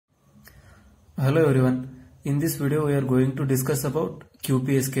Hello everyone. In this video we are going to discuss about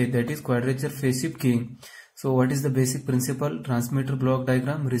Qpsk, that is quadrature phase shift keying. So what is the basic principle? Transmitter block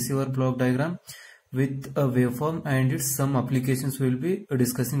diagram, receiver block diagram with a waveform and its some applications we will be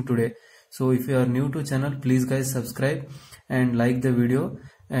discussing today. So if you are new to channel, please guys subscribe and like the video,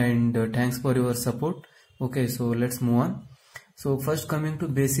 and thanks for your support. Okay, so let's move on. So first, coming to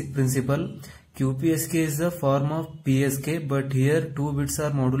basic principle, Qpsk is the form of Psk, but here 2 bits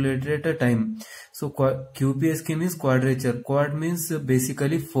are modulated at a time. So Qpsk means quadrature. Quad means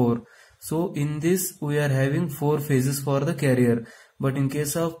basically 4. So in this we are having 4 phases for the carrier, but in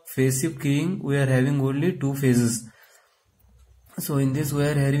case of phase shift keying we are having only 2 phases. So in this we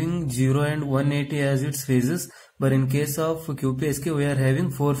are having 0 and 180 as its phases, but in case of Qpsk we are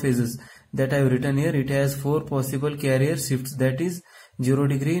having 4 phases that I have written here. It has 4 possible carrier shifts, that is 0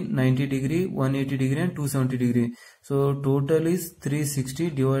 degree, 90 degree, 180 degree and 270 degree. So total is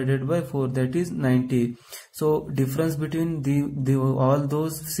 360 divided by 4, that is 90. So difference between all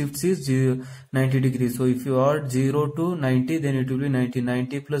those shifts is 90 degrees. So if you add 0 to 90, then it will be 90.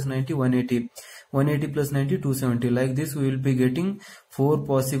 90 plus 90, 180. 180 plus 90, 270. Like this we will be getting 4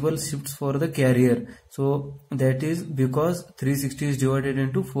 possible shifts for the carrier. So that is because 360 is divided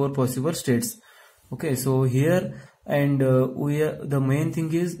into 4 possible states. Okay, so here and the main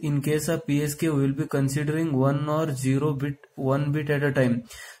thing is, in case of Psk we will be considering 1 or 0 bit, 1 bit at a time.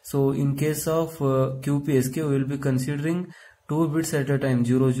 So in case of Qpsk we will be considering 2 bits at a time,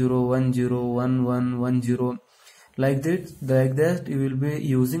 0 0 1 0 1 1 1 0. Like that you will be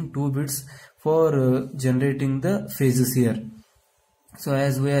using 2 bits for generating the phases here. So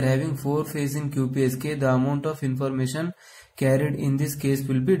as we are having 4 phases in Qpsk, the amount of information carried in this case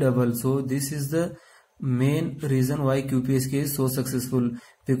will be double. So this is the main reason why Qpsk is so successful,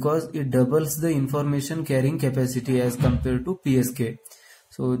 because it doubles the information carrying capacity as compared to Psk.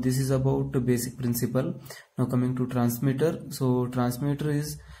 So this is about the basic principle. Now coming to transmitter. So transmitter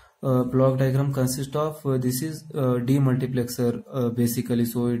is block diagram consists of this is demultiplexer basically.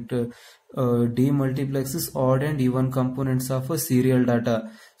 So it demultiplexes odd and even components of a serial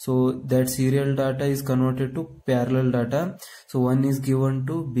data. So that serial data is converted to parallel data. So one is given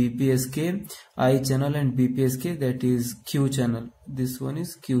to BPSK, I channel, and BPSK, that is Q channel. This one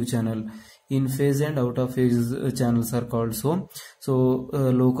is Q channel. In phase and out of phase channels are called so. So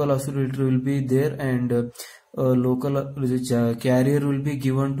local oscillator will be there, and local carrier will be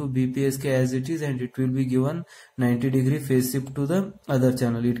given to BPSK as it is, and it will be given 90 degree phase shift to the other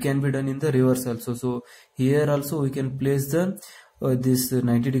channel. It can be done in the reverse also. So here also we can place the this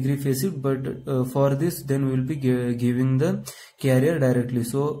 90 degree phase shift, but for this then we will be giving the carrier directly.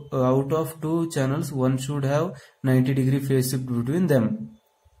 So out of 2 channels, one should have 90 degree phase shift between them.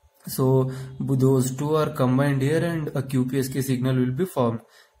 So those 2 are combined here and a Qpsk signal will be formed.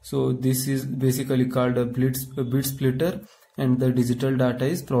 So this is basically called a bit splitter, and the digital data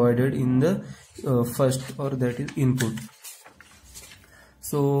is provided in the first, or that is input.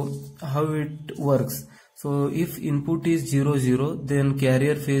 So how it works? So if input is 0 0, then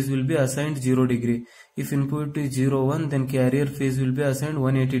carrier phase will be assigned 0 degree. If input is 0 1, then carrier phase will be assigned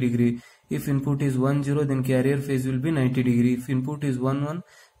 180 degree. If input is 1 0, then carrier phase will be 90 degree. If input is 1 1,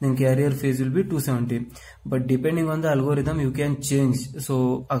 then carrier phase will be 270. But depending on the algorithm you can change.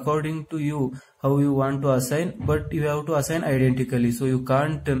 So according to you how you want to assign, but you have to assign identically. So you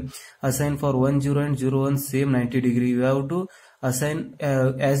can't assign for 1 0 and 0 1 same 90 degree. You have to assign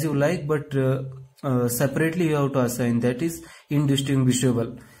as you like, but separately you have to assign. That is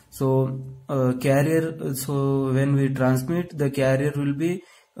indistinguishable. So carrier, so when we transmit, the carrier will be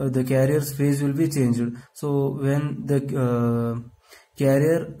the carrier's phase will be changed. So when the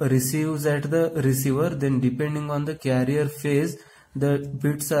carrier receives at the receiver, then depending on the carrier phase the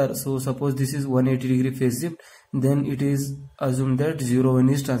bits are, so suppose this is 180 degree phase shift, then it is assumed that 0 1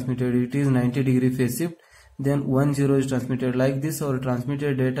 is transmitted. It is 90 degree phase shift, then 1 0 is transmitted. Like this our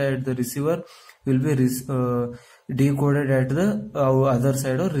transmitted data at the receiver will be decoded at the other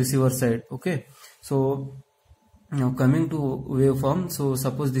side or receiver side. Okay, so now coming to waveform. So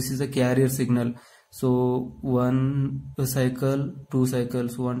suppose this is a carrier signal. So 1 cycle, 2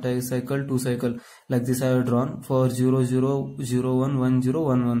 cycles, 1 cycle, 2 cycle, like this I have drawn for 0 0 0 1 1 0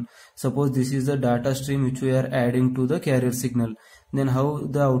 1 1. Suppose this is the data stream which we are adding to the carrier signal. Then how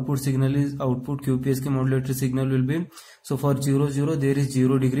the output signal is, output Qpsk modulator signal will be, so for 0 0 there is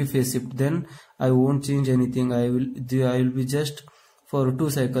 0 degree phase shift. Then I won't change anything. I will be just for 2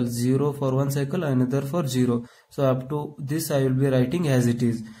 cycles, 0 for 1 cycle, another for 0. So up to this I will be writing as it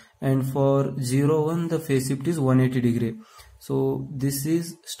is. And for 0 1 the phase shift is 180 degree. So this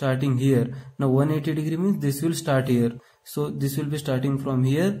is starting here. Now 180 degree means this will start here. So this will be starting from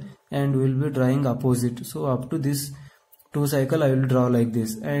here and we will be drawing opposite. So up to this 2 cycle I will draw like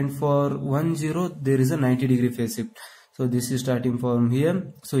this, and for 1 0 there is a 90-degree phase shift. So this is starting from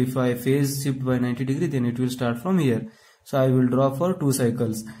here. So if I phase shift by 90 degree, then it will start from here. So I will draw for 2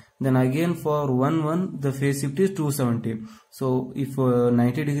 cycles. Then again for 1 1 the phase shift is 270. So if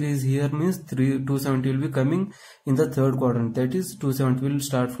 90 degrees here means 270 will be coming in the third quadrant, that is 270 will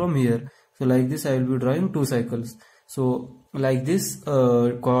start from here. So like this I will be drawing 2 cycles. So like this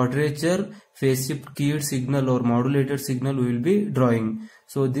quadrature phase shift keyed signal or modulated signal we will be drawing.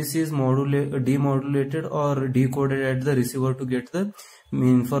 So this is demodulated or decoded at the receiver to get the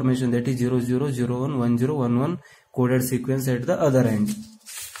information, that is 0001 1011 coded sequence at the other end.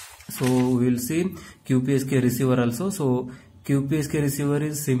 So we will see Qpsk receiver also. So Qpsk receiver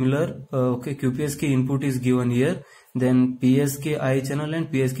is similar. Qpsk input is given here. Then Psk I channel and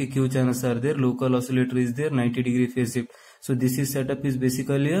Psk Q channels are there. Local oscillator is there. 90-degree phase shift. So this is setup is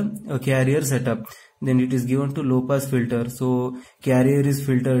basically a carrier setup. Then it is given to low pass filter. So carrier is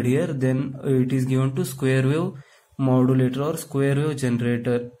filtered here. Then it is given to square wave modulator or square wave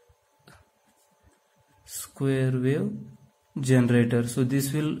generator. Square wave generator. So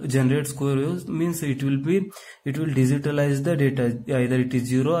this will generate square waves, means it will digitalize the data. Either it is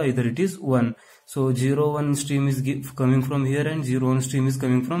 0, either it is 1. So 0 1 stream is coming from here and 0 1 stream is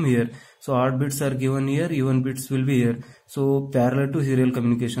coming from here. So odd bits are given here, even bits will be here. So parallel to serial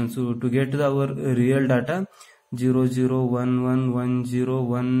communication. So to get our real data 0 0 1 1 1 0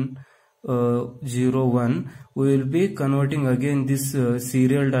 1 0 1, we will be converting again this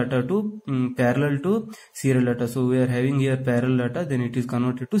serial data to parallel to serial data. So we are having here parallel data, then it is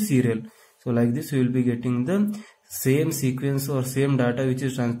converted to serial. So like this we will be getting the same sequence or same data which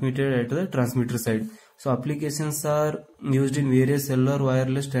is transmitted at the transmitter side. So applications are used in various cellular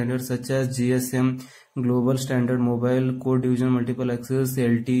wireless standards such as GSM, Global Standard Mobile, Code Division Multiple Access,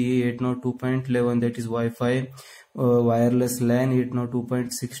 LTE 802.11, that is Wi-Fi, wireless LAN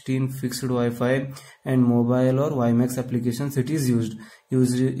 802.16, fixed Wi-Fi, and mobile or WiMAX applications it is used.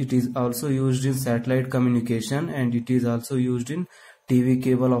 It is also used in satellite communication, and it is also used in TV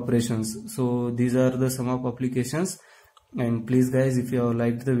cable operations. So these are the some of applications. And please guys, if you have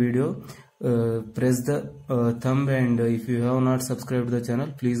liked the video, press the thumb, and if you have not subscribed the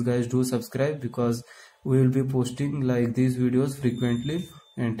channel, please guys do subscribe, because we will be posting like these videos frequently.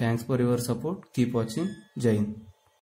 And thanks for your support. Keep watching. Jai Hind.